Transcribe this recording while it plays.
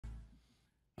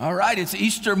All right, it's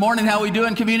Easter morning. How we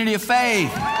doing, community of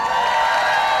faith?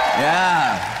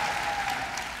 Yeah,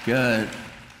 good.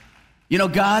 You know,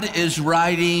 God is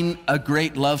writing a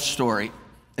great love story.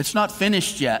 It's not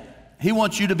finished yet. He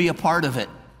wants you to be a part of it.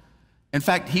 In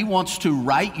fact, he wants to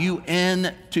write you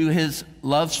into his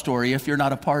love story if you're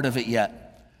not a part of it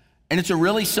yet. And it's a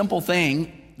really simple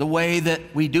thing, the way that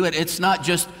we do it. It's not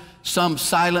just some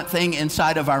silent thing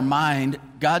inside of our mind.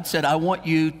 God said, I want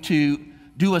you to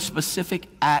do a specific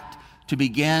act to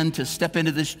begin to step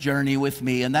into this journey with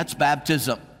me, and that's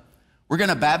baptism. We're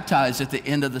going to baptize at the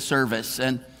end of the service.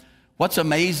 And what's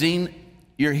amazing,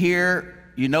 you're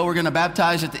here, you know we're going to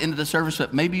baptize at the end of the service,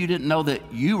 but maybe you didn't know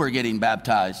that you were getting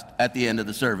baptized at the end of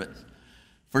the service.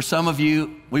 For some of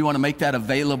you, we want to make that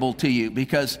available to you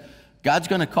because God's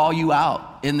going to call you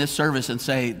out in this service and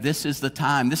say, this is the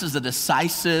time. This is a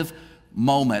decisive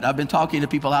moment. I've been talking to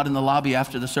people out in the lobby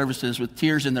after the services with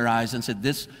tears in their eyes and said,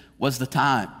 this was the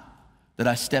time that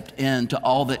I stepped into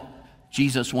all that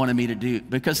Jesus wanted me to do.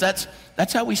 Because that's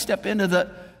how we step into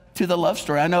the love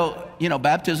story. I know,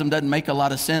 baptism doesn't make a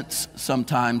lot of sense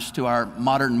sometimes to our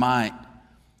modern mind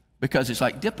because it's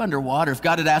like dip underwater. If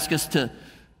God had asked us to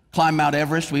climb Mount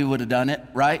Everest, we would have done it,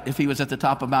 right? If he was at the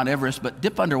top of Mount Everest. But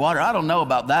dip underwater, I don't know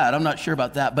about that. I'm not sure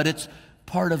about that. But it's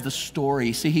part of the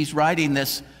story. See, he's writing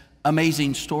this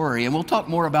amazing story. And we'll talk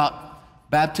more about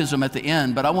baptism at the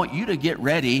end, but I want you to get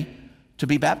ready to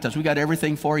be baptized. We got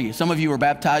everything for you. Some of you were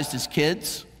baptized as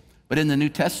kids, but in the New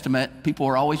Testament, people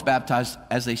were always baptized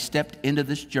as they stepped into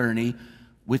this journey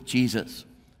with Jesus.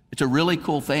 It's a really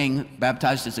cool thing,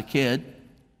 baptized as a kid,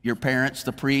 your parents,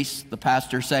 the priest, the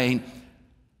pastor saying,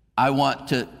 I want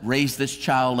to raise this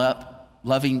child up,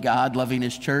 loving God, loving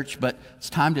his church, but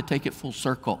it's time to take it full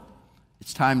circle.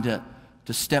 It's time to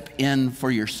step in for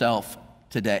yourself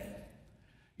today.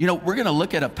 We're going to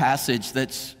look at a passage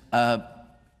that's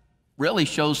really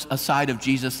shows a side of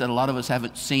Jesus that a lot of us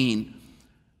haven't seen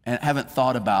and haven't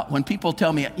thought about. When people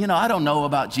tell me, I don't know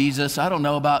about Jesus, I don't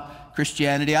know about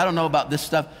Christianity, I don't know about this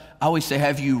stuff, I always say,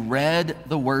 have you read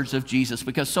the words of Jesus?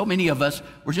 Because so many of us,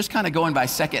 we're just kind of going by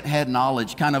secondhand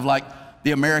knowledge, kind of like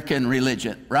the American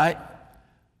religion, right?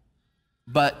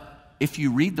 But if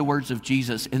you read the words of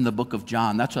Jesus in the book of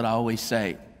John, that's what I always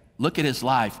say. Look at his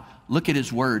life, look at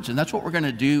his words, and that's what we're going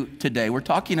to do today. We're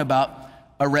talking about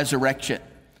a resurrection,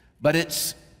 but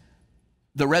it's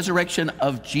the resurrection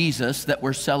of Jesus that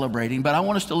we're celebrating, but I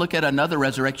want us to look at another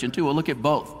resurrection too. We'll look at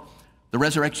both. The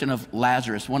resurrection of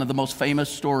Lazarus, one of the most famous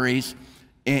stories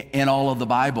in all of the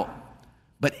Bible.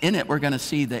 But in it, we're going to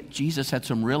see that Jesus had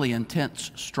some really intense,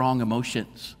 strong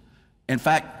emotions. In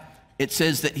fact, it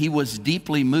says that he was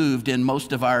deeply moved in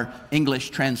most of our English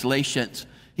translations.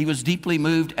 He was deeply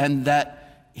moved and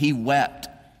that he wept.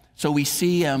 So we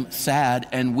see him sad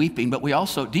and weeping, but we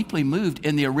also deeply moved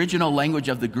in the original language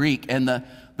of the Greek. And the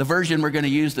version we're going to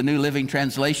use, the New Living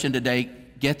Translation today,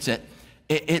 gets it.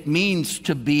 It means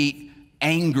to be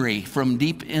angry from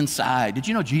deep inside. Did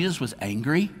you know Jesus was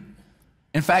angry?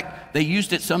 In fact, they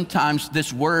used it sometimes,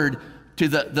 this word,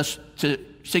 to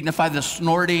signify the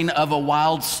snorting of a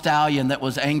wild stallion that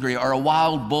was angry or a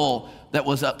wild bull that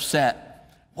was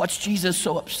upset. What's Jesus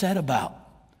so upset about?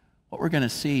 What we're going to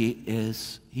see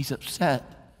is he's upset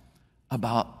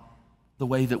about the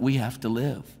way that we have to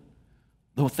live,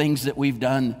 the things that we've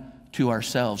done to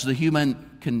ourselves, the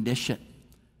human condition.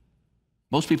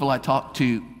 Most people I talk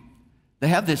to, they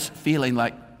have this feeling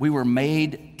like we were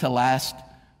made to last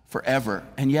forever,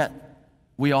 and yet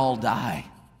we all die.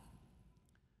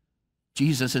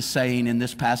 Jesus is saying in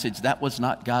this passage, that was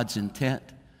not God's intent.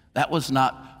 That was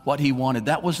not what he wanted.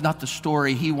 That was not the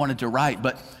story he wanted to write.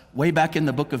 But way back in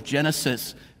the book of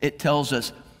Genesis, it tells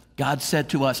us, God said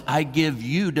to us, I give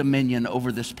you dominion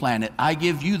over this planet. I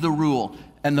give you the rule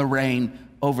and the reign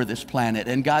over this planet.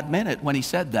 And God meant it when he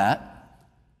said that.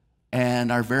 And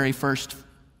our very first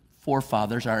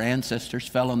forefathers, our ancestors,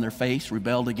 fell on their face,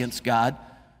 rebelled against God,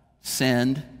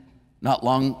 sinned. Not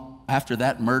long after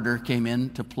that, murder came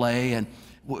into play, and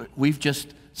we've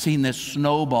just seen this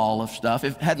snowball of stuff.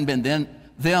 If it hadn't been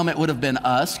them, it would have been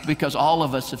us, because all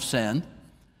of us have sinned.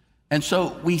 And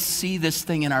so we see this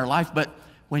thing in our life, but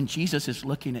when Jesus is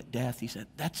looking at death, he said,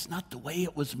 that's not the way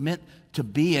it was meant to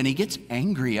be, and he gets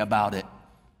angry about it.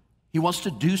 He wants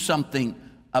to do something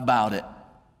about it.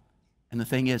 And the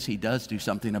thing is, he does do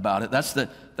something about it. That's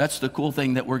the cool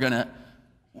thing that we're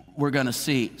gonna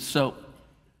see. So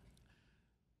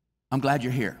I'm glad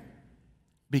you're here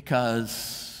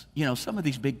because, some of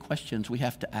these big questions we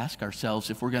have to ask ourselves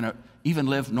if we're going to even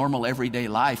live normal everyday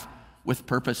life with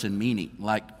purpose and meaning.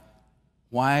 Like,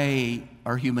 why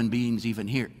are human beings even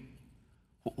here?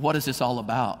 What is this all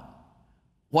about?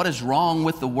 what is wrong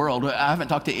with the world. I haven't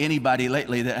talked to anybody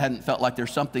lately that hadn't felt like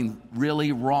there's something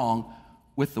really wrong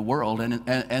with the world,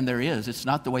 and there is. It's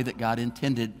not the way that God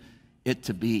intended it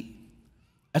to be.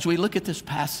 As we look at this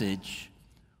passage,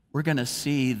 we're going to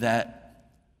see that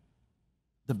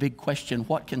the big question,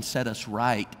 what can set us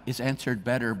right, is answered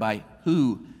better by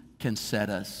who can set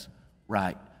us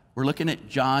right. We're looking at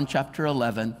John chapter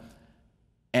 11,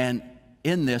 and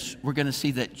in this, we're going to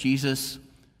see that Jesus'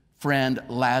 friend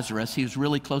Lazarus, he was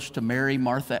really close to Mary,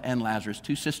 Martha, and Lazarus,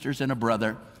 two sisters and a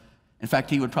brother. In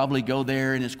fact, he would probably go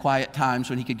there in his quiet times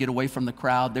when he could get away from the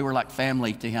crowd. They were like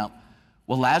family to him.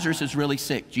 Well, Lazarus is really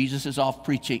sick. Jesus is off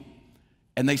preaching.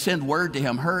 And they send word to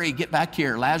him, hurry, get back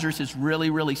here. Lazarus is really,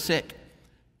 really sick.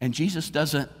 And Jesus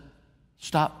doesn't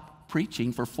stop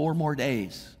preaching for 4 more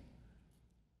days.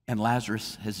 And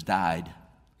Lazarus has died.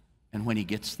 And when he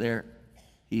gets there,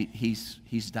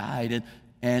 he's died.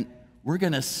 And we're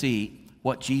going to see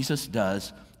what Jesus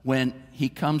does when he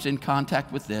comes in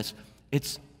contact with this.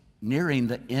 It's nearing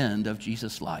the end of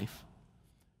Jesus' life.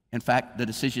 In fact, the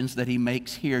decisions that he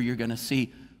makes here, you're going to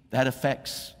see that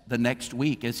affects the next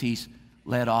week as he's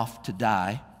led off to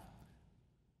die.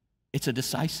 It's a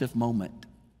decisive moment.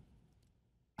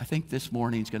 I think this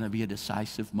morning is going to be a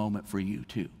decisive moment for you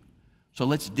too. So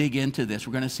let's dig into this.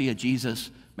 We're going to see a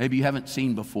Jesus maybe you haven't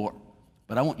seen before,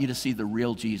 but I want you to see the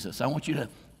real Jesus. I want you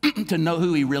to know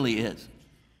who he really is.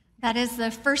 That is the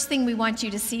first thing we want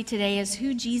you to see today, is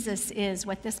who Jesus is,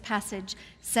 what this passage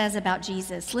says about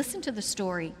Jesus. Listen to the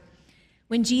story.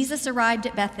 When Jesus arrived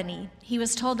at Bethany, he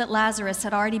was told that Lazarus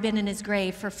had already been in his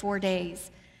grave for 4 days.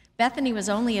 Bethany was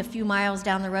only a few miles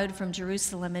down the road from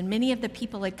Jerusalem, and many of the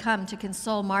people had come to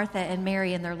console Martha and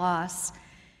Mary in their loss.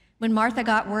 When Martha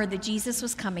got word that Jesus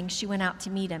was coming, she went out to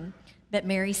meet him, but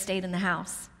Mary stayed in the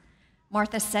house.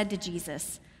 Martha said to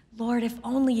Jesus, "Lord, if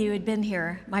only you had been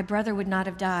here, my brother would not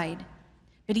have died.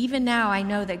 But even now I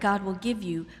know that God will give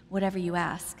you whatever you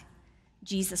ask."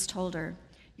 Jesus told her,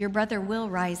 "Your brother will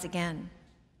rise again."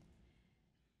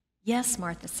 "Yes,"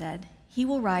 Martha said, "he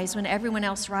will rise when everyone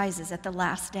else rises at the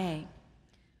last day."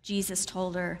 Jesus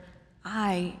told her,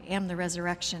 "I am the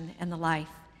resurrection and the life.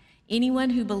 Anyone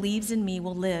who believes in me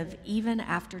will live even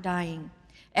after dying.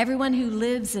 Everyone who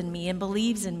lives in me and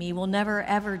believes in me will never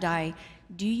ever die.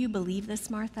 Do you believe this,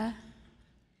 Martha?"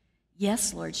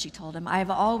 "Yes, Lord," she told him. "I have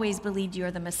always believed you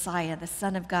are the Messiah, the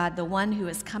Son of God, the one who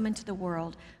has come into the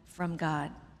world from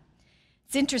God."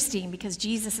 It's interesting because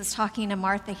Jesus is talking to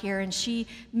Martha here, and she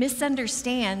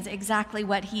misunderstands exactly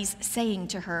what he's saying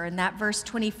to her. In that verse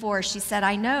 24, she said,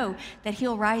 "I know that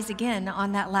he'll rise again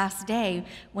on that last day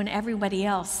when everybody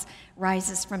else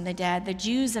rises from the dead." The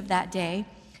Jews of that day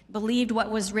believed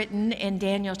what was written in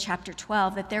Daniel chapter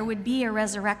 12, that there would be a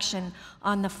resurrection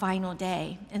on the final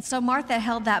day. And so Martha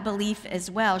held that belief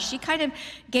as well. She kind of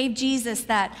gave Jesus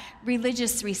that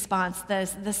religious response,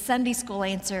 the Sunday school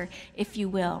answer, if you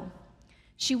will.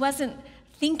 She wasn't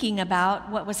thinking about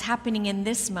what was happening in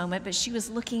this moment, but she was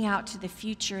looking out to the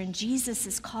future, and Jesus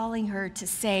is calling her to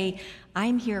say,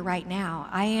 "I'm here right now.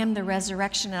 I am the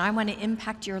resurrection, and I want to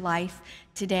impact your life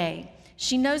today."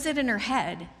 She knows it in her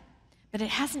head, but it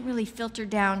hasn't really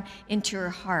filtered down into her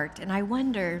heart. And I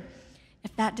wonder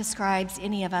if that describes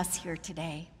any of us here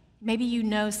today. Maybe you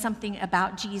know something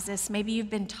about Jesus. Maybe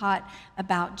you've been taught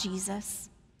about Jesus.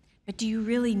 But do you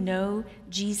really know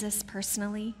Jesus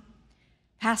personally?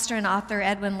 Pastor and author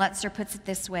Edwin Lutzer puts it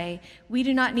this way: we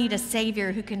do not need a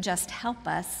Savior who can just help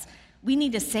us. We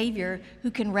need a Savior who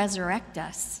can resurrect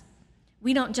us.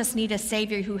 We don't just need a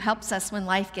Savior who helps us when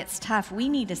life gets tough. We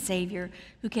need a Savior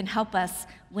who can help us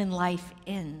when life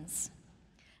ends.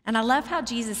 And I love how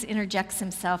Jesus interjects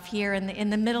himself here in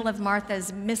the middle of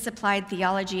Martha's misapplied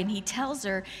theology, and he tells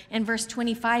her in verse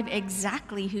 25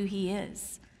 exactly who he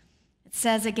is. It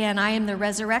says again, "I am the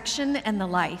resurrection and the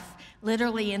life."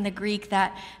 Literally in the Greek,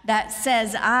 that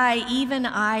says, "I, even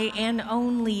I, and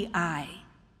only I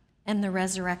am the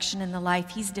resurrection and the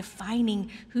life." He's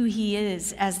defining who he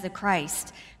is as the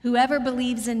Christ. "Whoever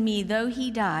believes in me, though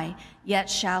he die, yet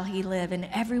shall he live. And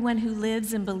everyone who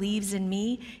lives and believes in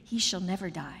me, he shall never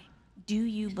die." Do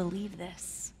you believe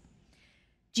this?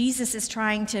 Jesus is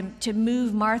trying to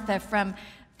move Martha from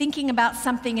thinking about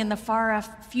something in the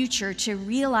far-off future to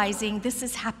realizing this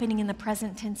is happening in the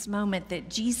present tense moment, that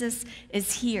Jesus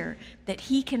is here, that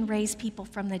he can raise people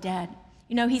from the dead.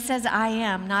 You know, he says, "I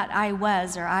am," not "I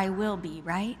was" or "I will be,"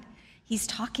 right? He's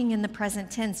talking in the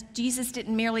present tense. Jesus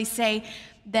didn't merely say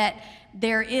that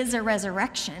there is a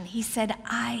resurrection. He said,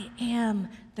 "I am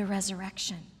the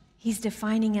resurrection." He's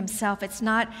defining himself. It's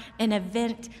not an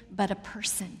event, but a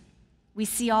person. We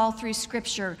see all through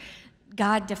Scripture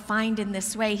God defined in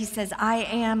this way. He says, I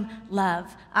am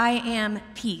love. I am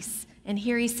peace. And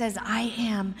here he says, I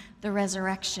am the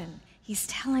resurrection. He's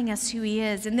telling us who he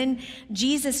is. And then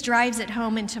Jesus drives it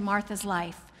home into Martha's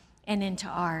life and into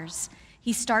ours.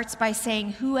 He starts by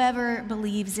saying, whoever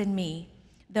believes in me,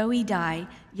 though he die,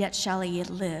 yet shall he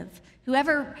live.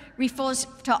 Whoever refers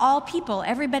to all people,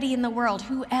 everybody in the world,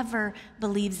 whoever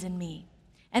believes in me.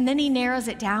 And then he narrows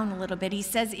it down a little bit. He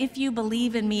says, if you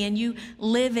believe in me and you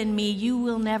live in me, you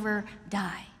will never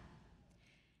die.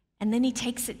 And then he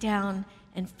takes it down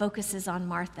and focuses on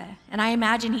Martha. And I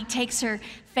imagine he takes her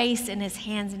face in his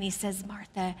hands and he says,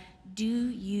 Martha, do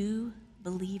you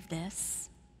believe this?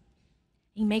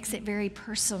 He makes it very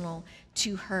personal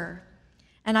to her.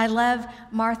 And I love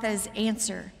Martha's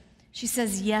answer. She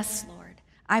says, yes, Lord,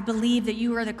 I believe that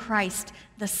you are the Christ,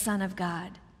 the Son of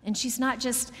God. And she's not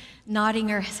just nodding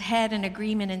her head in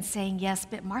agreement and saying yes,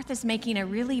 but Martha's making a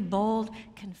really bold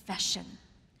confession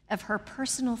of her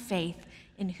personal faith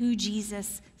in who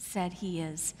Jesus said he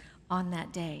is on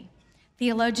that day.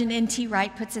 Theologian N.T.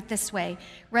 Wright puts it this way: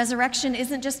 resurrection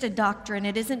isn't just a doctrine,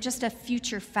 it isn't just a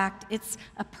future fact, it's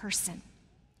a person.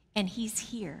 And he's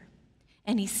here,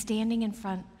 and he's standing in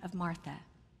front of Martha.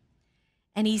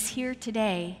 And he's here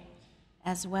today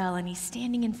as well, and he's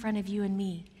standing in front of you and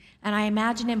me. And I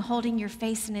imagine him holding your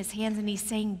face in his hands, and he's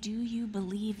saying, do you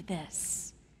believe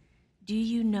this? Do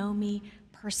you know me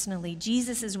personally?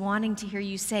 Jesus is wanting to hear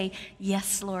you say,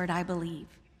 yes, Lord, I believe.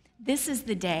 This is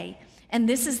the day, and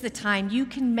this is the time you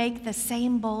can make the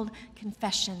same bold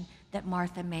confession that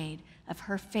Martha made of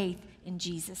her faith in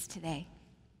Jesus today.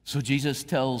 So Jesus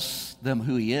tells them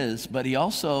who he is, but he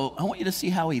also, I want you to see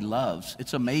how he loves.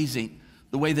 It's amazing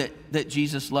the way that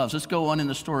Jesus loves. Let's go on in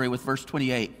the story with verse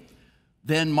 28.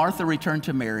 Then Martha returned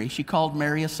to Mary. She called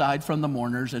Mary aside from the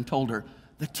mourners and told her,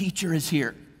 the teacher is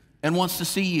here and wants to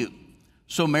see you.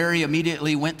 So Mary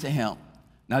immediately went to him.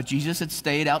 Now Jesus had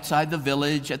stayed outside the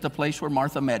village at the place where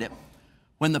Martha met him.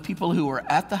 When the people who were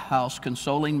at the house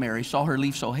consoling Mary saw her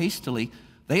leave so hastily,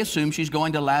 they assumed she's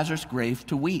going to Lazarus' grave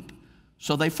to weep.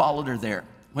 So they followed her there.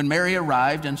 When Mary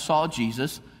arrived and saw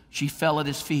Jesus, she fell at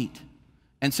his feet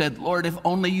and said, Lord, if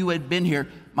only you had been here,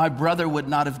 my brother would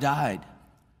not have died.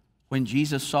 When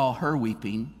Jesus saw her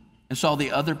weeping and saw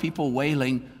the other people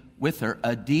wailing with her,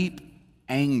 a deep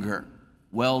anger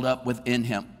welled up within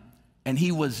him, and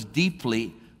he was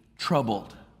deeply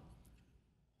troubled.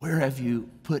 Where have you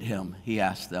put him? He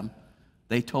asked them.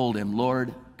 They told him,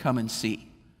 Lord, come and see.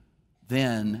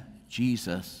 Then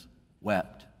Jesus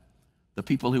wept. The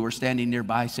people who were standing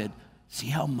nearby said, see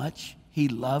how much he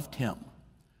loved him.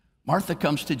 Martha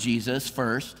comes to Jesus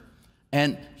first,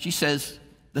 and she says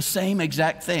the same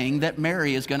exact thing that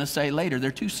Mary is going to say later.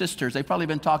 They're two sisters. They've probably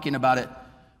been talking about it.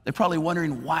 They're probably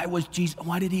wondering, why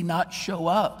did he not show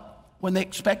up when they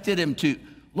expected him to?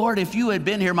 Lord, if you had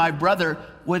been here, my brother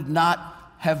would not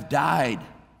have died.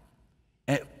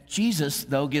 Jesus,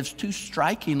 though, gives two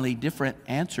strikingly different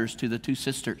answers to the two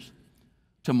sisters.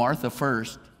 To Martha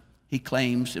first, he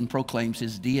claims and proclaims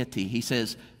his deity. He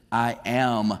says, I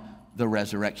am the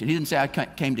resurrection. He didn't say I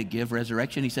came to give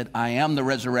resurrection. He said, I am the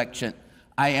resurrection.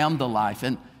 I am the life.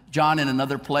 And John, in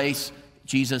another place,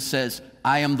 Jesus says,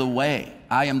 I am the way.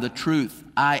 I am the truth.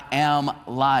 I am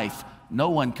life. No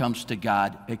one comes to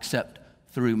God except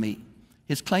through me.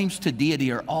 His claims to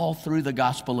deity are all through the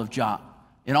Gospel of John.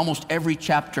 In almost every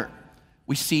chapter,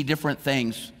 we see different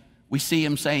things. We see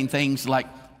him saying things like,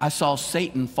 I saw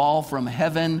Satan fall from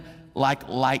heaven like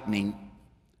lightning.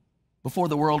 Before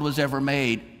the world was ever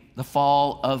made, the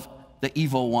fall of the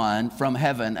evil one from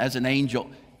heaven as an angel,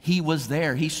 he was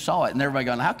there. He saw it. And everybody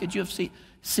going, how could you have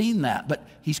seen that? But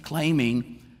he's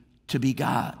claiming to be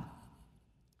God.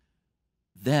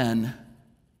 Then,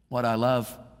 what I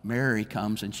love, Mary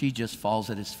comes and she just falls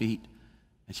at his feet.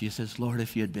 And she says, Lord,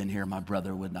 if you had been here, my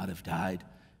brother would not have died.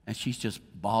 And she's just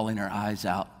bawling her eyes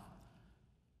out.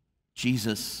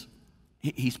 Jesus,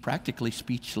 he's practically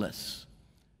speechless.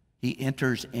 He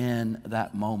enters in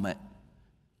that moment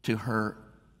to her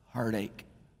heartache,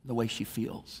 the way she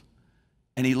feels.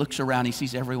 And he looks around, he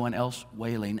sees everyone else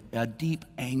wailing. A deep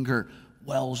anger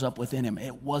wells up within him.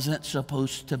 It wasn't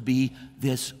supposed to be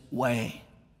this way.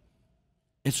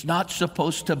 It's not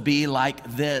supposed to be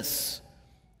like this.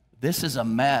 This is a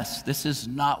mess. This is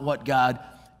not what God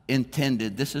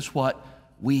intended. This is what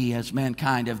we as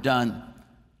mankind have done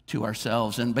to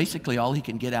ourselves. And basically all he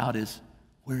can get out is,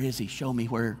 where is he? Show me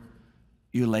where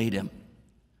you laid him.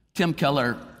 Tim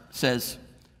Keller says,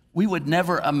 we would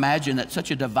never imagine that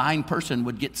such a divine person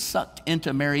would get sucked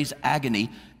into Mary's agony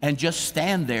and just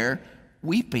stand there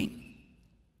weeping.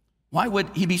 Why would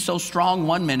he be so strong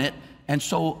one minute and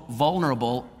so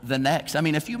vulnerable the next. I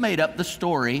mean, if you made up the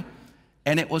story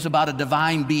and it was about a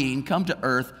divine being come to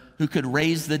earth who could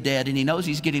raise the dead, and he knows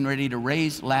he's getting ready to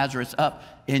raise Lazarus up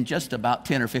in just about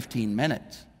 10 or 15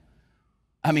 minutes.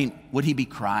 I mean, would he be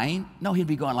crying? No, he'd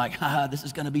be going like, this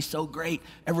is going to be so great.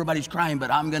 Everybody's crying,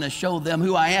 but I'm going to show them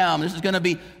who I am. This is going to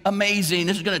be amazing.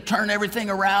 This is going to turn everything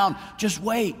around. Just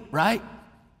wait, right?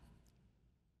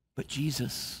 But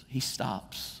Jesus, he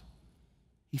stops.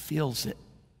 He feels it.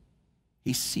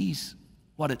 He sees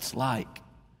what it's like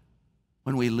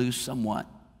when we lose someone.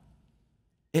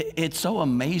 It's so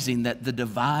amazing that the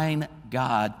divine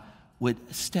God would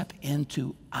step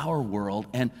into our world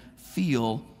and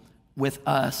feel with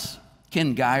us.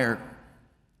 Ken Geyer,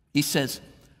 he says,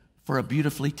 for a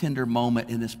beautifully tender moment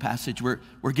in this passage,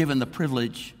 we're given the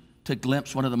privilege to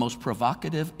glimpse one of the most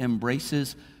provocative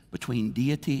embraces between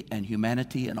deity and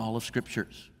humanity in all of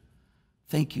Scriptures.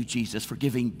 Thank you, Jesus, for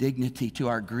giving dignity to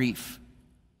our grief,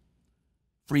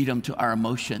 freedom to our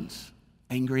emotions.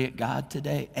 Angry at God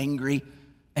today, angry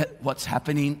at what's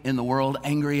happening in the world,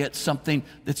 angry at something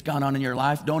that's gone on in your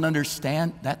life, don't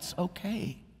understand, that's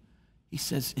okay. He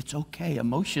says it's okay.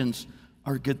 Emotions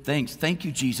are good things. Thank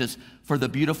you, Jesus, for the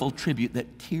beautiful tribute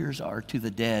that tears are to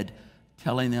the dead,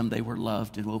 telling them they were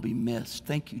loved and will be missed.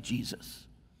 Thank you, Jesus,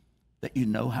 that you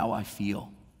know how I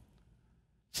feel.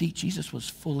 See, Jesus was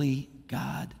fully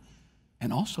God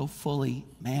and also fully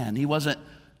man. He wasn't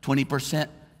 20%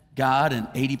 God and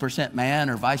 80% man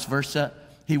or vice versa.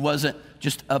 He wasn't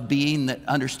just a being that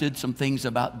understood some things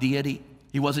about deity.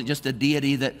 He wasn't just a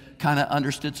deity that kind of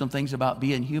understood some things about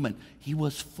being human. He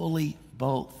was fully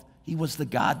both. He was the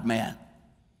God-man.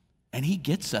 And he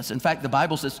gets us. In fact, the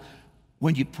Bible says,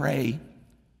 when you pray,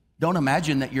 don't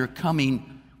imagine that you're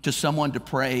coming to someone to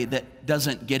pray that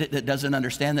doesn't get it, that doesn't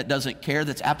understand, that doesn't care,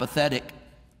 that's apathetic.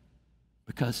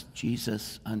 Because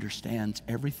Jesus understands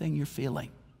everything you're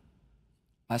feeling.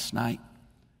 Last night,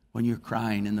 when you're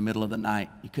crying in the middle of the night,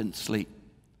 you couldn't sleep,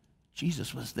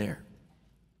 Jesus was there.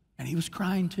 And he was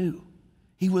crying too.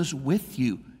 He was with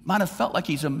you. Might have felt like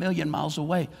he's a million miles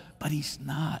away, but he's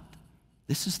not.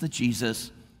 This is the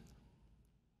Jesus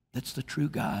that's the true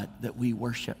God that we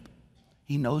worship.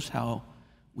 He knows how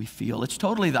we feel. It's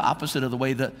totally the opposite of the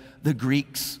way that the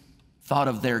Greeks thought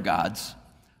of their gods.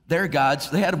 Their gods,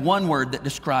 they had one word that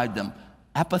described them,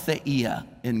 apatheia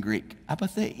in Greek.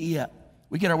 Apatheia.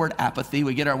 We get our word apathy,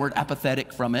 we get our word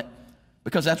apathetic from it,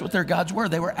 because that's what their gods were.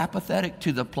 They were apathetic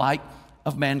to the plight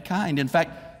of mankind. In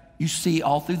fact, you see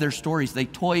all through their stories, they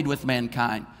toyed with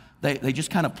mankind. They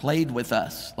just kind of played with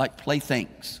us like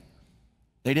playthings.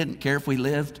 They didn't care if we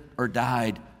lived or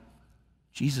died.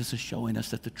 Jesus is showing us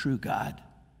that the true God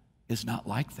is not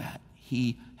like that.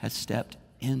 He has stepped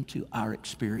into our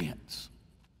experience.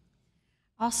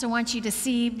 I also want you to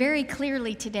see very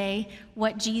clearly today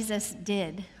what Jesus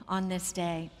did on this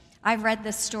day. I've read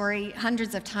this story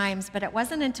hundreds of times, but it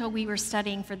wasn't until we were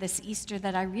studying for this Easter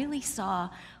that I really saw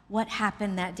what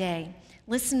happened that day.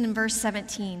 Listen in verse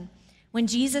 17. When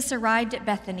Jesus arrived at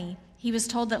Bethany, he was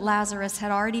told that Lazarus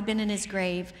had already been in his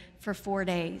grave for 4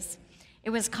 days.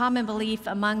 It was common belief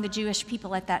among the Jewish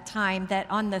people at that time that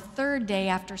on the third day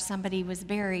after somebody was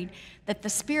buried, that the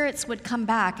spirits would come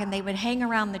back and they would hang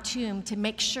around the tomb to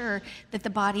make sure that the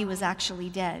body was actually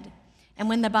dead. And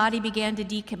when the body began to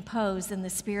decompose, then the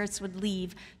spirits would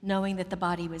leave knowing that the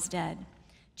body was dead.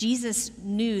 Jesus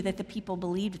knew that the people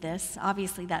believed this.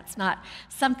 Obviously, that's not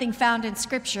something found in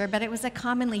Scripture, but it was a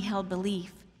commonly held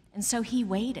belief. And so he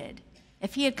waited.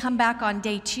 If he had come back on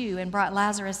day 2 and brought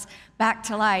Lazarus back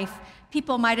to life,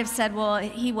 people might have said, well,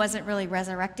 he wasn't really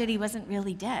resurrected. He wasn't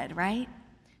really dead, right?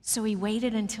 So he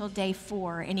waited until day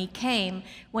 4, and he came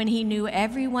when he knew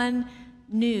everyone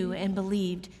knew and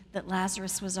believed that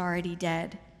Lazarus was already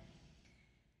dead.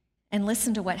 And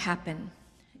listen to what happened.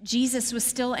 Jesus was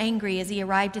still angry as he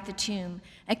arrived at the tomb,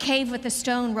 a cave with a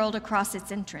stone rolled across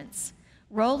its entrance.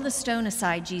 Roll the stone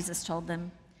aside, Jesus told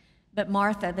them. But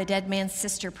Martha, the dead man's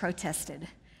sister, protested.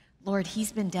 Lord,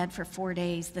 he's been dead for 4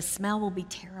 days. The smell will be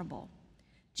terrible.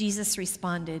 Jesus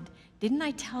responded, didn't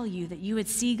I tell you that you would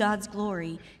see God's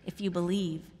glory if you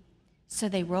believe? So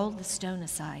they rolled the stone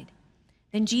aside.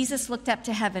 Then Jesus looked up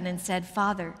to heaven and said,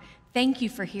 Father, thank you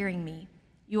for hearing me.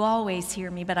 You always hear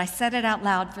me, but I said it out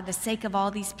loud for the sake of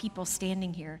all these people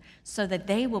standing here, so that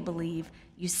they will believe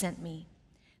you sent me.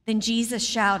 Then Jesus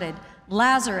shouted,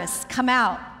 Lazarus, come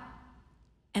out.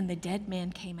 And the dead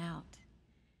man came out.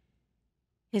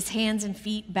 His hands and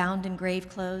feet bound in grave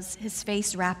clothes, his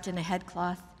face wrapped in a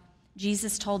headcloth.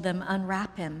 Jesus told them,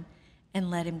 unwrap him and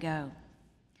let him go.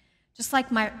 Just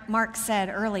like Mark said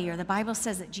earlier, the Bible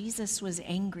says that Jesus was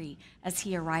angry as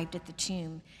he arrived at the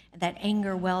tomb. And that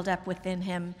anger welled up within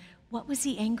him what was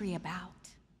he angry about?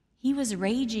 He was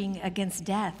raging against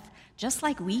death, just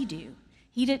like we do.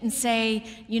 He didn't say,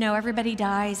 everybody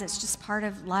dies, it's just part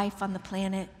of life on the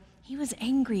planet. He was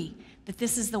angry that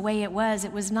this is the way it was.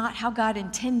 It was not how God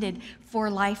intended for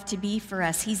life to be for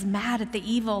us. He's mad at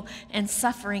the evil and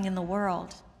suffering in the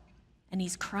world, and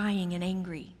he's crying and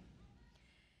angry.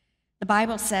 The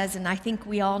Bible says, and I think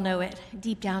we all know it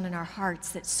deep down in our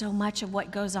hearts, that so much of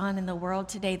what goes on in the world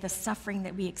today, the suffering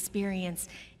that we experience,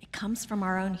 it comes from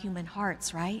our own human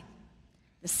hearts, right?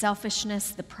 The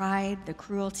selfishness, the pride, the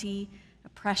cruelty,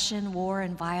 oppression, war,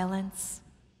 and violence.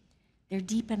 They're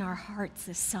deep in our hearts,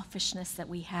 this selfishness that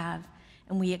we have,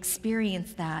 and we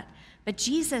experience that. But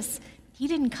Jesus, he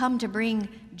didn't come to bring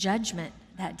judgment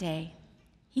that day.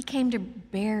 He came to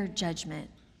bear judgment.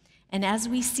 And as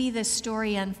we see this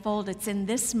story unfold, it's in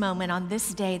this moment, on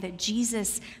this day, that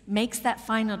Jesus makes that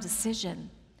final decision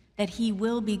that he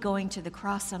will be going to the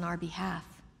cross on our behalf.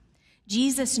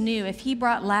 Jesus knew if he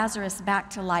brought Lazarus back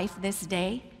to life this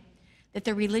day, that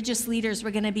the religious leaders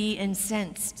were going to be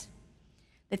incensed,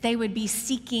 that they would be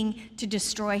seeking to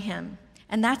destroy him.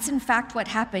 And that's in fact what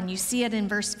happened. You see it in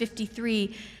verse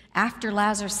 53. After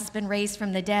Lazarus has been raised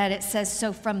from the dead, it says,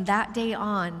 so from that day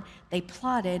on, they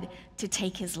plotted to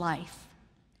take his life.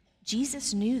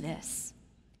 Jesus knew this.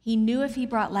 He knew if he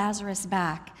brought Lazarus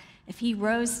back, if he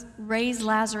raised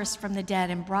Lazarus from the dead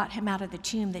and brought him out of the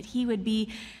tomb, that he would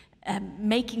be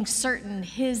making certain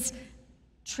his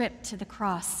trip to the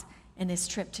cross and his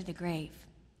trip to the grave.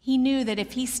 He knew that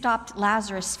if he stopped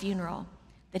Lazarus' funeral,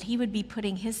 that he would be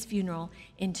putting his funeral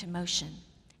into motion.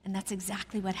 And that's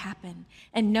exactly what happened.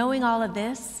 And knowing all of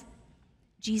this,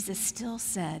 Jesus still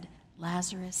said,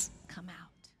 Lazarus, come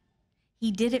out.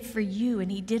 He did it for you,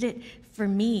 and he did it for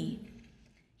me.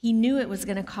 He knew it was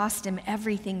going to cost him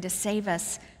everything to save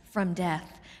us from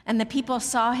death. And the people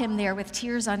saw him there with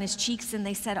tears on his cheeks, and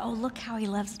they said, oh, look how he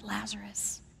loves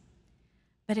Lazarus.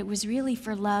 But it was really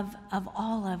for love of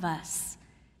all of us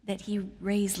that he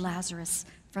raised Lazarus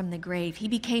from the grave. He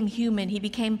became human. He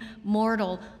became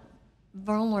mortal,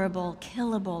 vulnerable,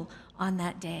 killable on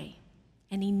that day.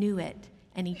 And he knew it,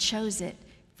 and he chose it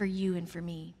for you and for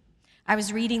me. I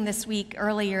was reading this week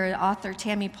earlier author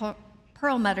Tammy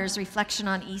Perlmutter's reflection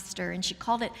on Easter, and she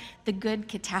called it the good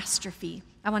catastrophe.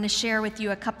 I want to share with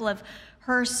you a couple of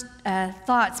her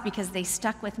thoughts because they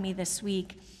stuck with me this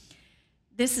week.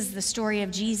 This is the story of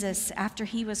Jesus after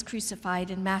he was crucified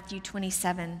in Matthew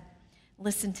 27.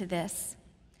 Listen to this.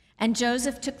 And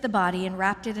Joseph took the body and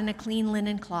wrapped it in a clean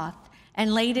linen cloth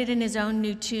and laid it in his own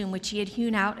new tomb, which he had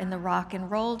hewn out in the rock, and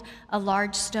rolled a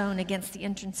large stone against the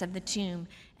entrance of the tomb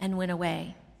and went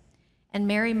away. And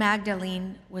Mary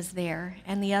Magdalene was there,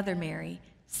 and the other Mary,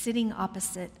 sitting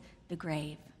opposite the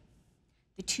grave.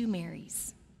 The two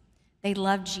Marys. They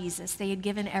loved Jesus. They had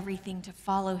given everything to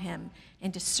follow him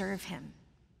and to serve him.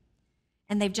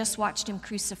 And they've just watched him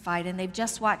crucified, and they've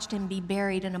just watched him be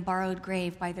buried in a borrowed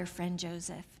grave by their friend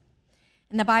Joseph.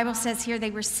 And the Bible says here they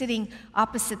were sitting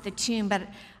opposite the tomb, but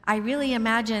I really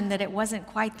imagine that it wasn't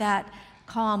quite that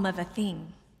calm of a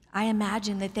thing. I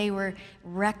imagine that they were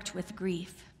wrecked with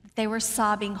grief. They were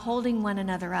sobbing, holding one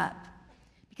another up,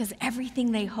 because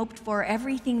everything they hoped for,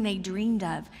 everything they dreamed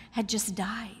of had just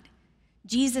died.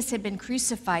 Jesus had been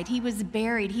crucified. He was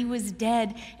buried. He was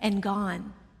dead and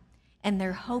gone. And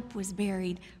their hope was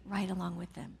buried right along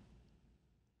with them.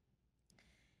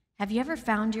 Have you ever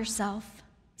found yourself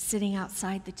sitting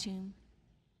outside the tomb,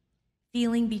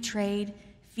 feeling betrayed,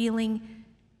 feeling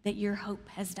that your hope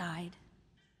has died?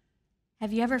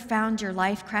 Have you ever found your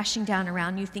life crashing down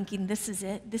around you, thinking this is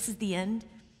it, this is the end,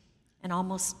 and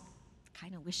almost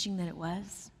kind of wishing that it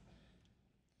was?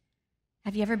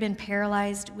 Have you ever been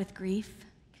paralyzed with grief,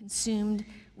 consumed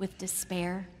with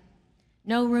despair?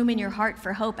 No room in your heart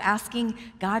for hope, asking,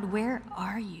 God, where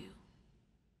are you?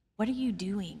 What are you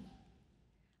doing?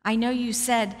 I know you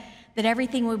said that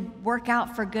everything would work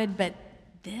out for good, but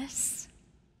this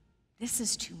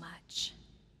is too much.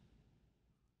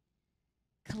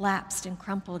 Collapsed and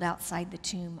crumpled outside the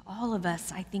tomb. All of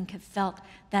us, I think, have felt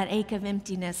that ache of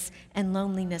emptiness and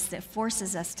loneliness that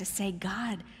forces us to say,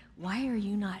 God, why are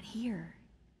you not here?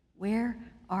 Where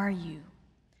are you?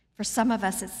 For some of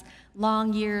us, it's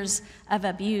long years of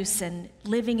abuse and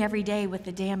living every day with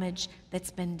the damage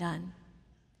that's been done.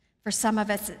 For some of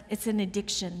us, it's an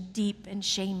addiction, deep and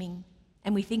shaming,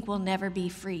 and we think we'll never be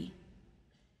free.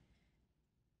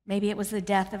 Maybe it was the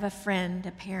death of a friend,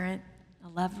 a parent, a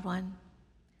loved one,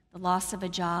 the loss of a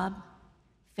job,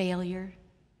 failure.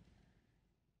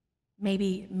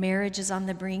 Maybe marriage is on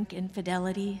the brink,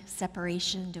 infidelity,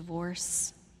 separation,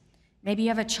 divorce. Maybe you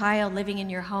have a child living in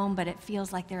your home, but it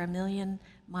feels like they're a million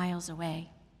miles away.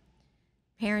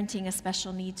 parenting a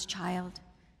special needs child,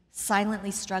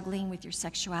 silently struggling with your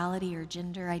sexuality or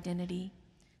gender identity,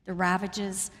 the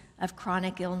ravages of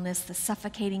chronic illness, the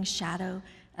suffocating shadow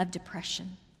of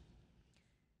depression.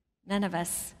 None of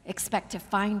us expect to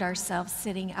find ourselves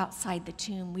sitting outside the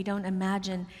tomb. We don't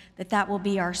imagine that that will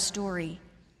be our story,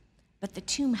 but the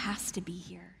tomb has to be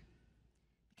here,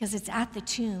 because it's at the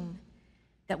tomb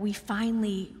that we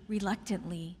finally,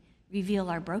 reluctantly reveal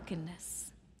our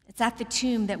brokenness. It's at the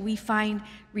tomb that we find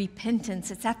repentance.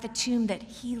 It's at the tomb that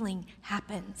healing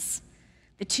happens.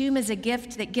 The tomb is a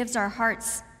gift that gives our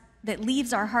hearts, that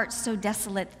leaves our hearts so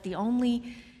desolate that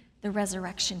only the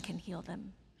resurrection can heal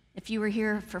them. If you were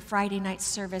here for Friday night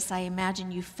service, I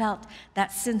imagine you felt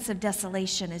that sense of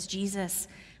desolation as Jesus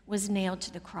was nailed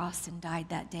to the cross and died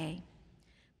that day.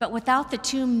 But without the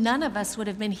tomb, none of us would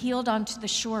have been healed onto the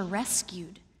shore,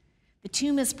 rescued. The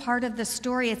tomb is part of the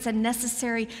story. It's a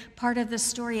necessary part of the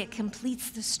story. It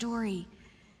completes the story.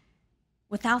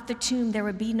 Without the tomb, there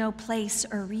would be no place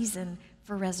or reason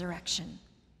for resurrection.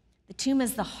 The tomb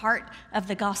is the heart of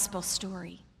the gospel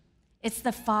story. It's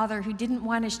the father who didn't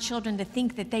want his children to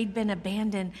think that they'd been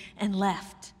abandoned and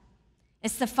left.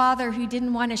 It's the father who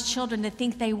didn't want his children to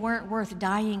think they weren't worth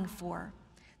dying for,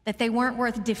 that they weren't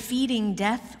worth defeating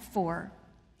death for.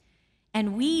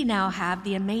 And we now have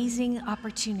the amazing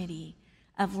opportunity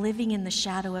of living in the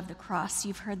shadow of the cross.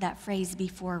 You've heard that phrase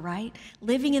before, right?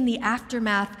 Living in the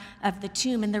aftermath of the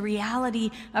tomb and the reality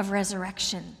of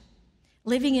resurrection.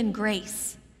 Living in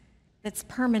grace that's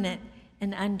permanent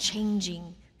and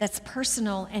unchanging, that's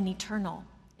personal and eternal.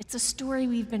 It's a story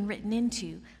we've been written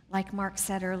into, like Mark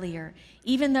said earlier.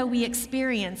 Even though we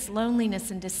experience loneliness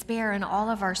and despair in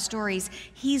all of our stories,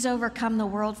 he's overcome the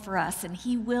world for us, and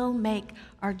he will make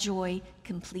our joy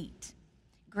complete.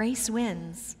 Grace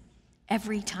wins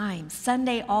every time.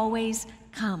 Sunday always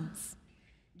comes.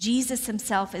 Jesus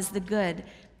himself is the good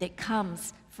that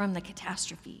comes from the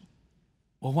catastrophe.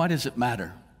 Well, why does it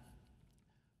matter?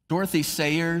 Dorothy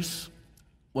Sayers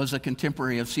was a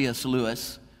contemporary of C.S.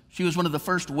 Lewis. She was one of the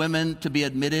first women to be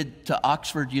admitted to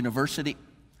Oxford University.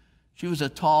 She was a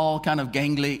tall, kind of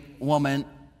gangly woman,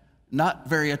 not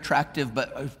very attractive,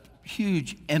 but a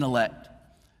huge intellect.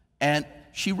 And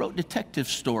she wrote detective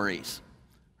stories.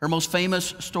 Her most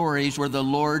famous stories were the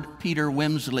Lord Peter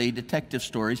Wimsey detective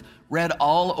stories, read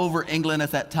all over England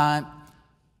at that time.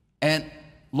 And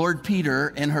Lord Peter,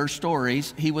 in her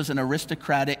stories, he was an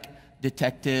aristocratic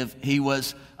detective. He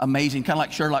was amazing, kind of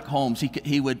like Sherlock Holmes.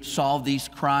 He would solve these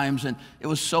crimes, and it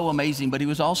was so amazing, but he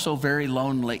was also very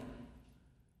lonely.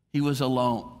 He was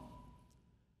alone.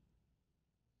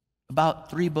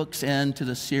 About 3 books into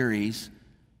the series,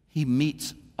 he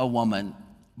meets a woman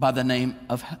by the name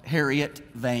of Harriet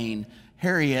Vane.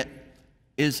 Harriet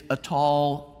is a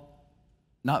tall,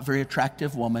 not very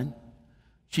attractive woman.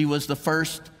 She was the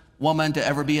first woman to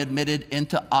ever be admitted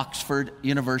into Oxford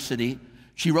University.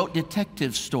 She wrote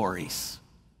detective stories,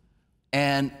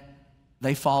 and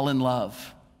they fall in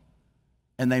love,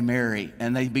 and they marry,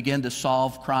 and they begin to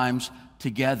solve crimes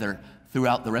together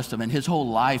throughout the rest of it. And his whole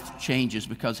life changes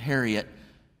because Harriet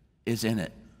is in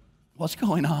it. What's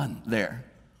going on there?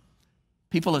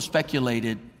 People have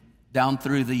speculated down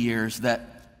through the years that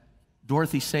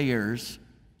Dorothy Sayers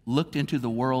looked into the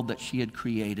world that she had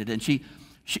created, and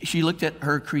she looked at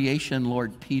her creation,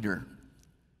 Lord Peter.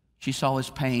 She saw his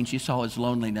pain, she saw his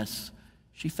loneliness.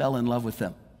 She fell in love with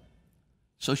him.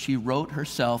 So she wrote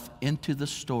herself into the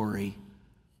story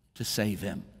to save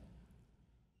him.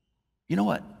 You know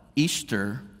what?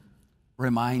 Easter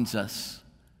reminds us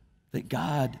that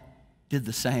God did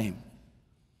the same.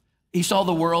 He saw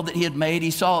the world that he had made. He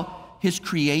saw his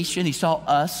creation. He saw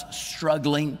us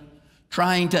struggling,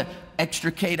 trying to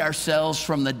extricate ourselves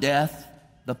from the death,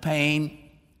 the pain,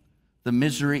 the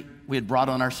misery we had brought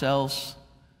on ourselves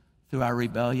through our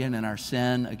rebellion and our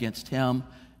sin against him.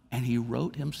 And he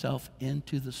wrote himself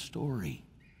into the story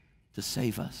to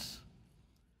save us.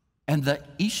 And the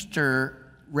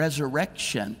Easter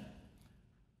resurrection,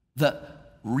 the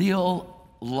real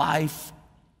life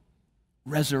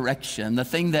resurrection, the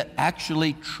thing that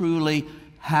actually truly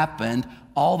happened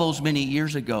all those many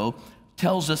years ago,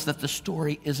 tells us that the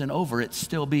story isn't over. It's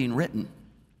still being written.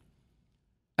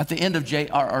 At the end of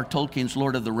J.R.R. Tolkien's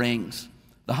Lord of the Rings,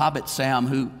 the hobbit Sam,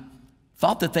 who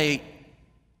thought that they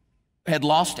had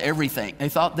lost everything. They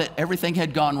thought that everything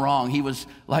had gone wrong. He was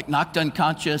like knocked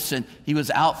unconscious, and he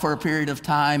was out for a period of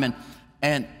time.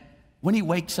 And when he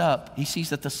wakes up, he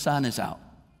sees that the sun is out.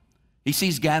 He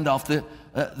sees Gandalf,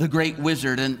 the great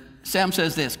wizard, and Sam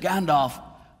says this, "Gandalf,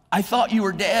 I thought you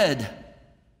were dead,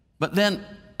 but then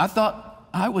I thought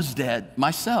I was dead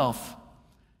myself.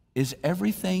 Is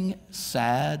everything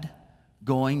sad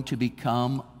going to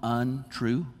become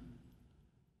untrue?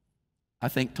 I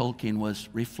think Tolkien was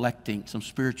reflecting some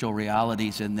spiritual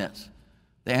realities in this.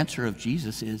 The answer of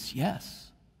Jesus is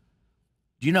yes.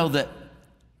 Do you know that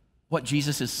what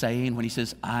Jesus is saying when he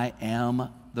says, I am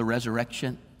the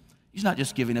resurrection? He's not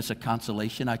just giving us a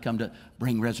consolation, I come to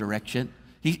bring resurrection.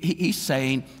 He's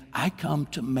saying, I come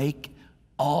to make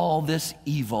all this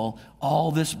evil,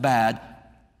 all this bad,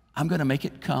 I'm going to make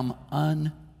it come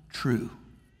untrue.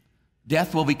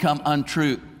 Death will become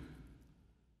untrue.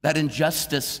 That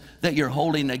injustice that you're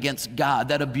holding against God,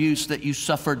 that abuse that you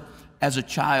suffered as a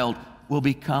child will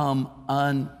become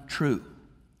untrue.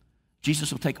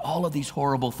 Jesus will take all of these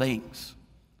horrible things,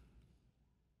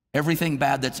 everything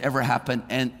bad that's ever happened,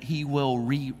 and he will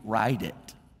rewrite it.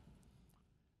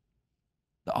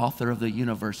 The author of the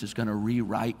universe is going to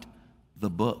rewrite the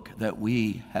book that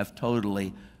we have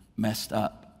totally messed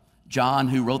up. John,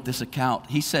 who wrote this account,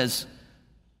 he says,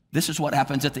 this is what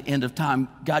happens at the end of time.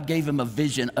 God gave him a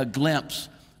vision, a glimpse,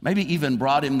 maybe even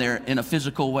brought him there in a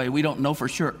physical way. We don't know for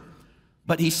sure.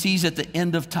 But he sees at the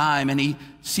end of time, and he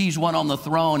sees one on the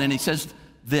throne, and he says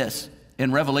this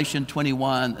in Revelation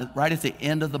 21, right at the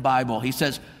end of the Bible. He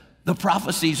says, the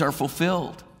prophecies are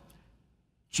fulfilled.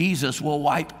 Jesus will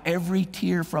wipe every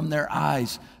tear from their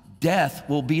eyes. Death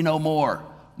will be no more.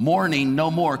 Mourning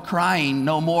no more, crying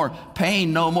no more,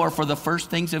 pain no more, for the first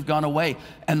things have gone away.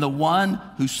 And the one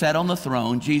who sat on the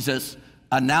throne, Jesus,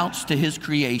 announced to his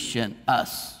creation,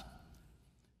 us,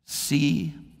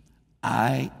 see,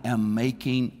 I am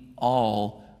making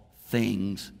all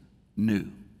things new.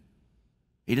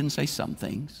 He didn't say some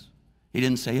things. He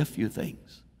didn't say a few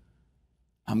things.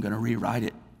 I'm going to rewrite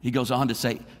it. He goes on to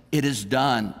say, it is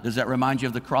done. Does that remind you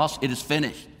of the cross? It is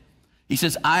finished. He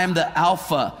says, I am the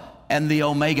Alpha and the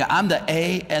Omega. I'm the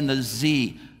A and the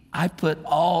Z. I put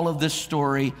all of this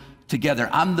story together.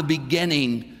 I'm the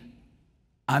beginning.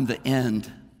 I'm the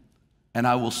end. And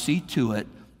I will see to it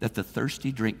that the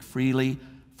thirsty drink freely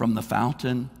from the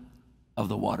fountain of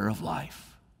the water of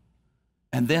life.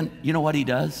 And then, you know what he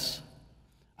does?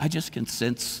 I just can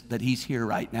sense that he's here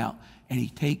right now. And he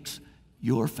takes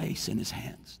your face in his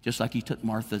hands, just like he took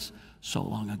Martha's so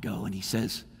long ago. And he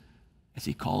says, as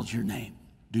he calls your name,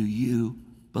 do you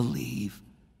believe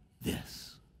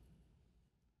this?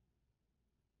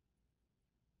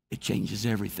 It changes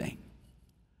everything.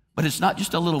 But it's not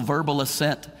just a little verbal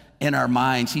assent in our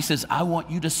minds. He says, I want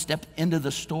you to step into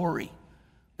the story.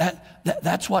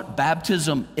 That's what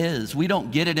baptism is. We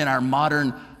don't get it in our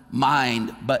modern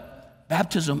mind, but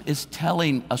baptism is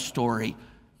telling a story.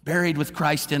 Buried with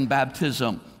Christ in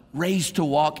baptism, raised to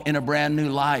walk in a brand new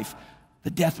life,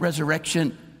 the death,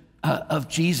 resurrection of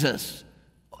Jesus,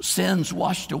 sins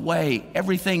washed away,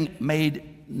 everything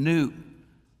made new.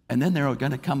 And then there are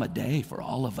going to come a day for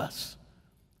all of us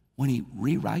when he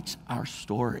rewrites our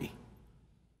story.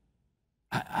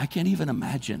 I can't even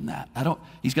imagine that.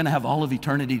 He's going to have all of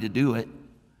eternity to do it.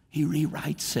 He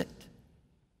rewrites it.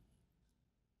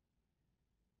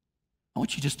 I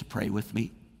want you just to pray with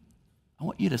me. I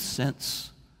want you to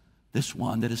sense this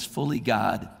one that is fully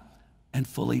God and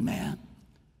fully man.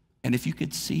 And if you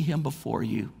could see him before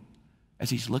you as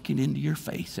he's looking into your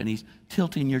face and he's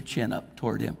tilting your chin up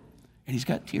toward him, and he's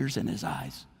got tears in his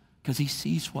eyes because he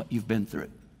sees what you've been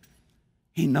through.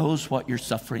 He knows what you're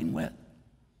suffering with.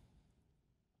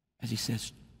 As he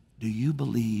says, do you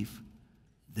believe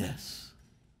this?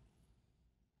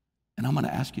 And I'm going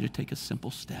to ask you to take a simple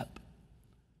step,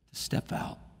 to step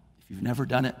out, if you've never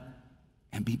done it,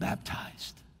 and be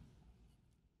baptized.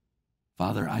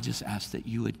 Father, I just ask that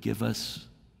you would give us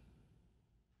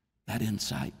that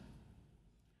insight.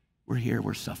 We're here,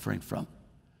 we're suffering from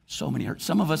so many hurts.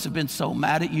 Some of us have been so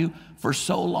mad at you for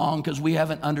so long because we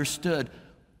haven't understood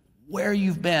where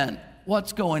you've been,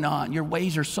 what's going on. Your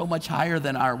ways are so much higher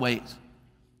than our ways.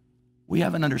 We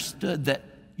haven't understood that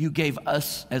you gave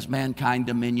us as mankind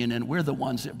dominion, and we're the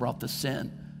ones that brought the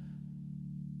sin,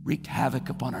 wreaked havoc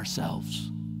upon ourselves.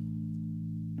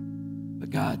 But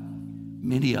God,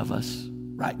 many of us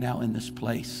right now in this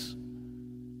place,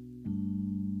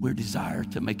 we desire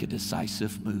to make a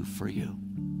decisive move for you.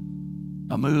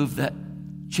 A move that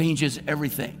changes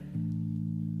everything.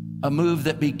 A move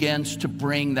that begins to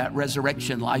bring that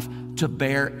resurrection life to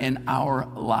bear in our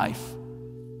life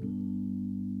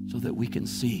so that we can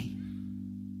see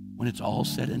when it's all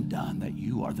said and done that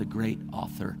you are the great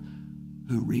author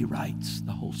who rewrites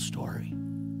the whole story.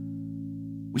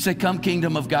 We say, come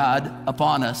kingdom of God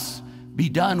upon us, be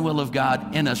done will of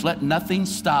God in us. Let nothing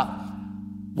stop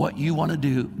what you want to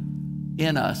do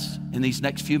in us in these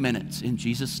next few minutes. In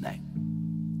Jesus'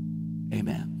 name,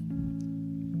 amen.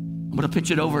 I'm going to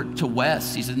pitch it over to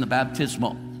Wes. He's in the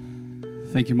baptismal.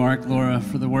 Thank you, Mark, Laura,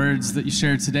 for the words that you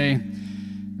shared today.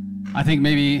 I think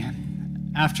maybe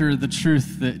after the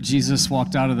truth that Jesus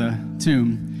walked out of the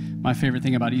tomb, my favorite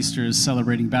thing about Easter is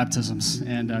celebrating baptisms.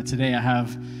 And today I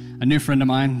have a new friend of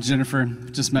mine, Jennifer.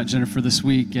 Just met Jennifer this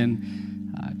week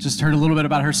and just heard a little bit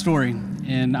about her story.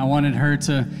 And I wanted her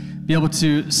to be able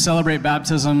to celebrate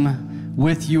baptism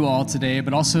with you all today,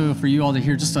 but also for you all to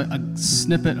hear just a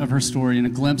snippet of her story and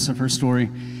a glimpse of her story.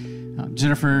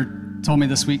 Jennifer told me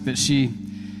this week that she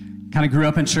kind of grew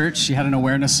up in church. She had an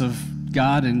awareness of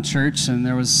God in church, and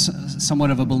there was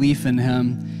somewhat of a belief in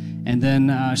him. And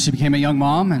then she became a young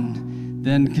mom and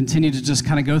then continued to just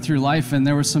kind of go through life. And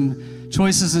there were some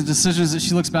choices and decisions that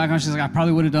she looks back on. She's like, I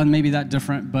probably would have done maybe that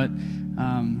different. But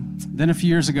then a few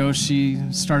years ago, she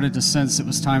started to sense it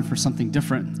was time for something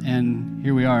different. And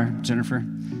here we are, Jennifer,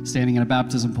 standing in a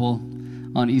baptism pool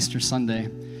on Easter Sunday.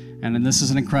 And then this is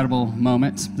an incredible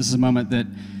moment. This is a moment that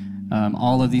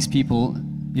all of these people,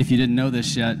 if you didn't know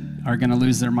this yet, are going to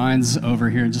lose their minds over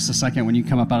here in just a second when you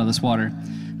come up out of this water.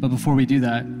 But before we do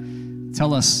that,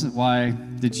 tell us, why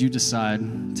did you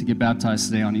decide to get baptized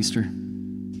today on Easter?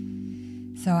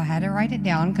 So I had to write it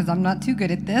down because I'm not too good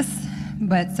at this.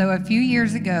 But so a few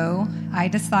years ago, I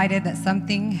decided that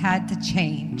something had to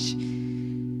change.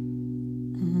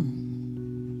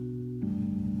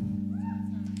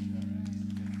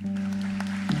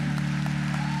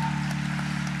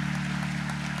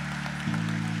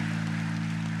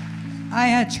 I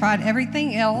had tried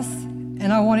everything else,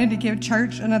 and I wanted to give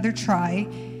church another try,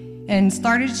 and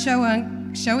started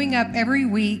showing up every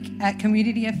week at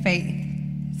Community of Faith.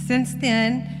 Since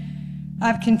then,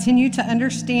 I've continued to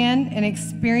understand and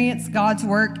experience God's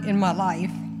work in my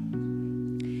life.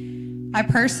 I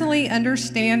personally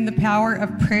understand the power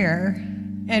of prayer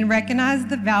and recognize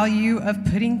the value of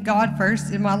putting God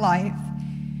first in my life.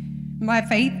 My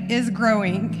faith is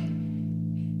growing.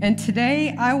 And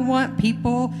today, I want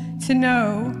people to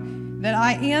know that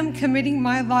I am committing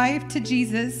my life to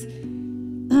Jesus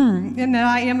and that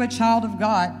I am a child of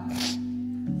God.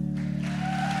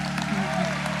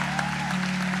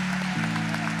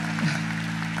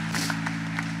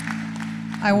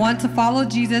 I want to follow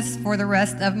Jesus for the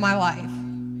rest of my life.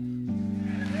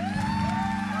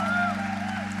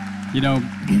 You know,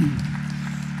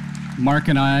 Mark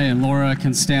and I and Laura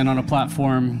can stand on a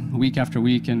platform week after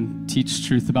week and teach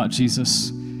truth about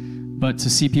Jesus, but to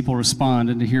see people respond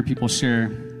and to hear people share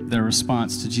their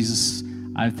response to Jesus,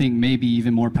 I think may be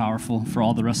even more powerful for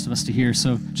all the rest of us to hear.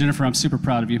 So, Jennifer, I'm super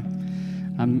proud of you.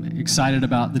 I'm excited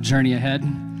about the journey ahead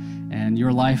and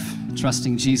your life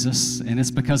trusting Jesus, and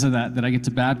it's because of that I get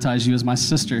to baptize you as my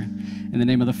sister in the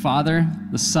name of the Father,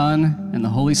 the Son, and the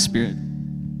Holy Spirit.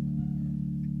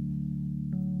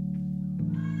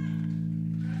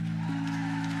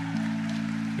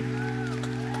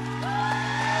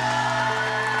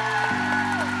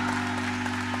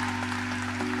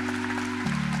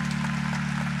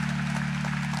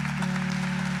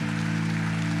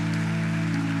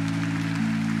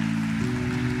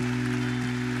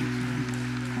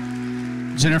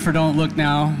 Jennifer, don't look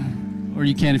now, or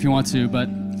you can if you want to, but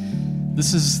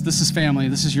this is family.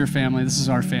 This is your family. This is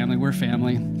our family. We're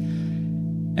family.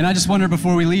 And I just wonder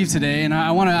before we leave today, and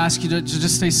I want to ask you to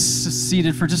just stay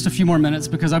seated for just a few more minutes,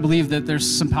 because I believe that there's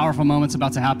some powerful moments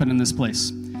about to happen in this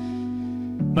place.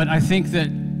 But I think that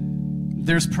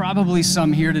there's probably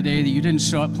some here today that you didn't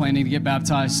show up planning to get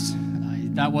baptized.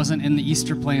 That wasn't in the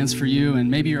Easter plans for you, and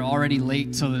maybe you're already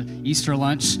late to the Easter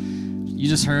lunch. You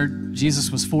just heard Jesus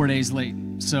was 4 days late.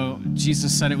 So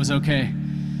Jesus said it was okay.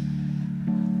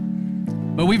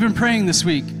 But we've been praying this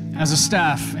week as a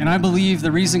staff, and I believe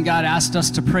the reason God asked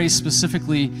us to pray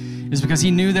specifically is because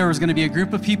he knew there was going to be a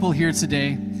group of people here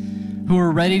today who are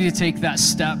ready to take that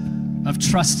step of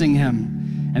trusting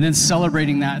him and then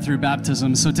celebrating that through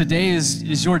baptism. So today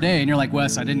is your day, and you're like,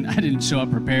 Wes, I didn't show up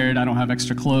prepared. I don't have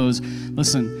extra clothes.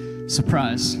 Listen,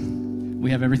 surprise. We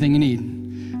have everything you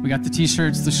need. We got the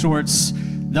t-shirts, the shorts,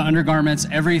 the undergarments,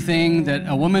 everything that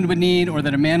a woman would need or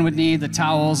that a man would need, the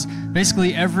towels,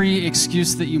 basically every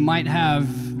excuse that you might have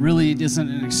really isn't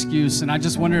an excuse. And I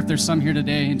just wonder if there's some here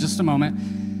today in just a moment.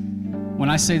 When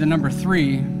I say the number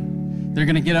 3, they're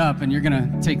gonna get up and you're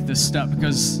gonna take this step,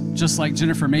 because just like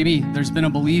Jennifer, maybe there's been a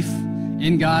belief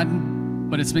in God,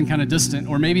 but it's been kind of distant.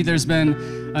 Or maybe there's been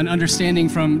an understanding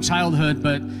from childhood,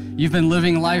 but you've been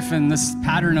living life in this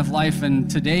pattern of life, and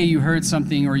today you heard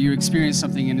something or you experienced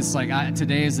something, and it's like,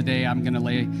 today is the day I'm going to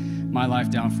lay my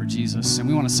life down for Jesus. And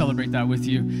we want to celebrate that with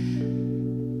you.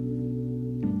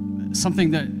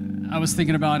 Something that I was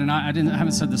thinking about, and I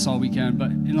haven't said this all weekend,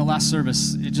 but in the last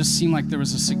service, it just seemed like there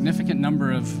was a significant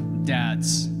number of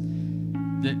dads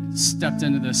that stepped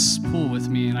into this pool with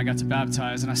me and I got to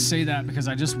baptize. And I say that because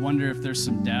I just wonder if there's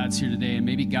some dads here today and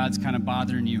maybe God's kind of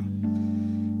bothering you.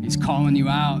 He's calling you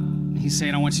out. He's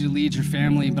saying, I want you to lead your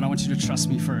family, but I want you to trust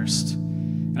me first.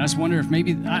 And I just wonder if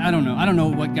maybe, I don't know. I don't know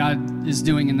what God is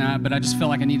doing in that, but I just felt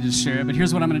like I needed to share it. But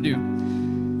here's what I'm going to do.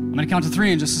 I'm going to count to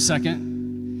 3 in just a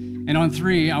second. And on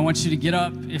 3, I want you to get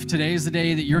up if today is the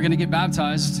day that you're going to get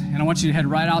baptized. And I want you to head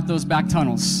right out those back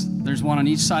tunnels. There's one on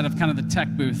each side of kind of the tech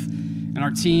booth. And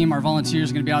our team, our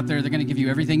volunteers are going to be out there. They're going to give you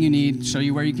everything you need, show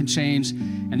you where you can change.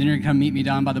 And then you're going to come meet me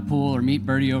down by the pool or meet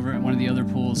Birdie over at one of the other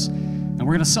pools. And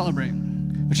we're going to celebrate.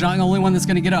 But you're not the only one that's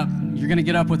going to get up. You're going to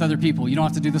get up with other people. You don't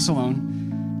have to do this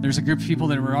alone. There's a group of people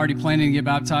that were already planning to get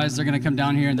baptized. They're going to come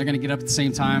down here and they're going to get up at the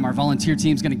same time. Our volunteer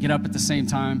team's going to get up at the same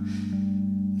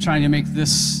time, trying to make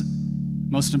this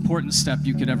most important step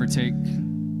you could ever take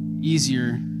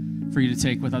easier for you to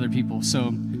take with other people.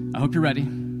 So I hope you're ready.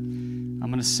 I'm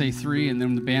going to say 3, and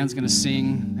then the band's going to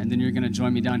sing, and then you're going to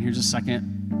join me down here in just a second.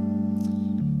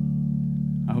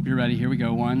 I hope you're ready. Here we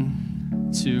go.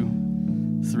 1,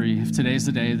 2, 3. If today's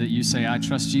the day that you say, I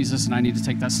trust Jesus and I need to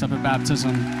take that step of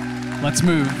baptism, let's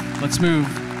move. Let's move.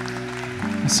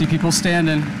 I see people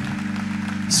standing.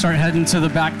 Start heading to the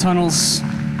back tunnels.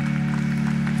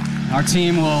 Our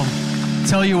team will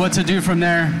tell you what to do from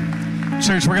there.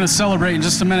 Church, we're going to celebrate in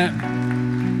just a minute.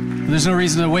 There's no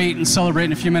reason to wait and celebrate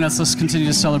in a few minutes. Let's continue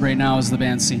to celebrate now as the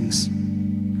band sings.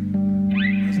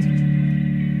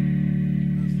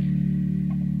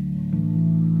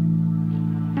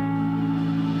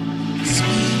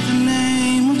 Speak the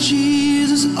name of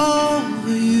Jesus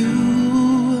over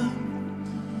you.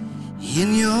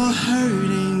 In your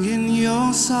hurting, in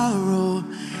your sorrow,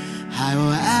 I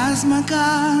will ask my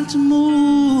God to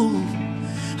move.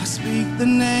 I speak the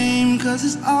name 'cause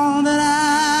it's all that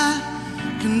I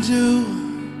can do.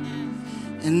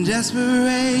 In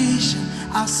desperation,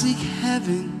 I'll seek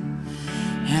heaven,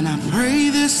 and I pray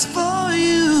this for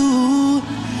you.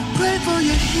 Pray for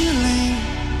your healing.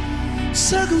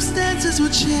 Circumstances will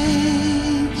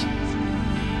change.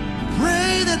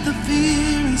 Pray that the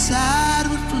fear inside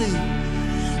would flee.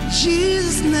 In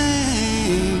Jesus'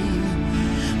 name.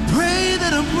 Pray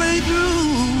that a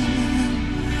breakthrough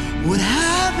would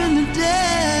happen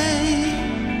today.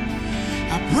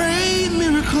 I pray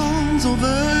miracles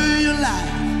over your life.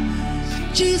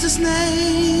 Jesus'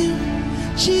 name,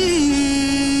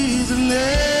 Jesus'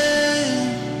 name.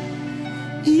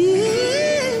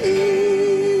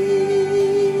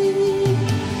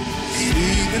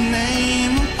 Speak the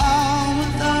name of all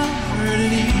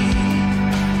authority,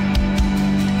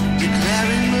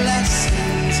 declaring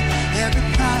blessings, every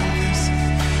promise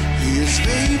He is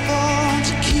faithful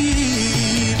to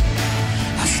keep.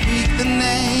 I speak the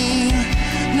name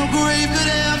no grave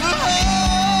could ever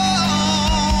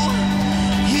hold.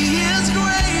 He is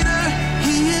greater,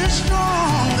 He is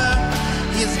stronger,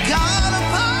 He is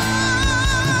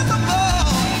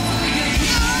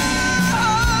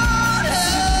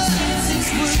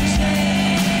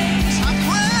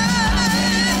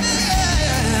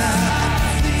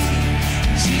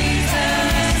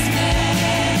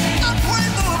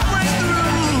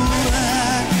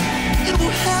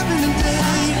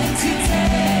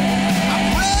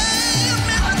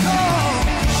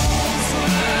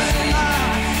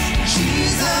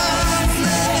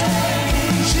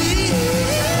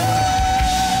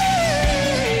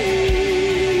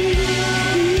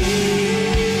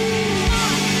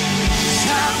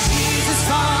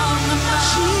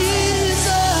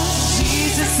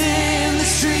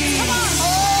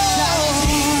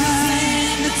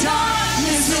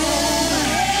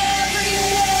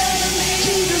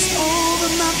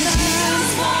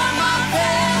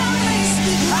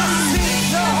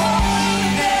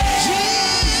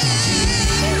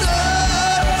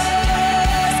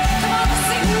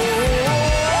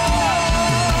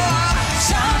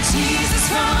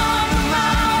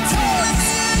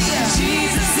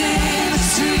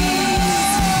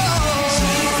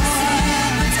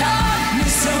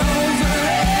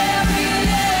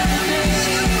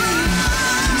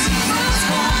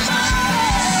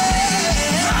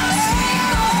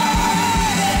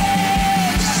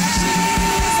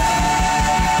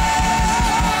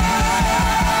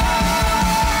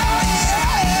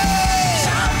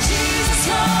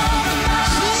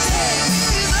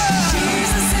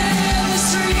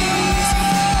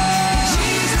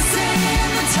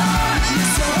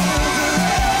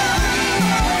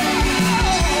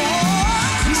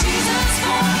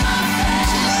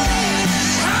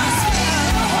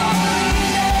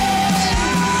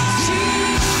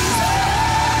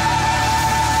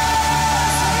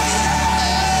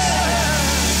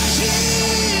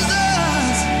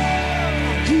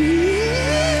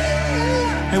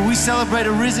we celebrate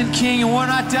a risen King, and we're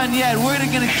not done yet. We're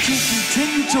going to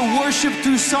continue to worship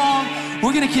through song.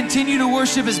 We're going to continue to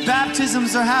worship as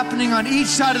baptisms are happening on each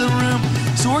side of the room.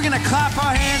 So we're going to clap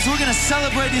our hands. We're going to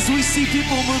celebrate as we see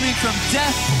people moving from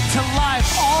death to life,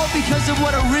 all because of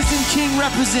what a risen King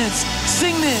represents.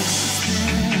 Sing this.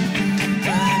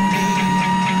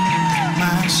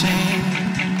 My shame,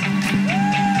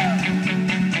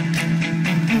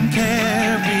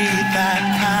 carry that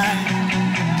kind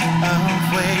of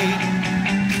weight.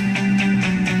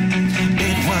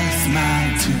 It was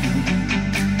mine too,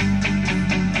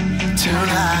 till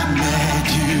I met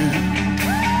you.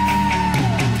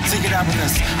 Take it out with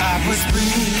us. I was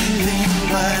breathing,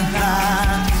 but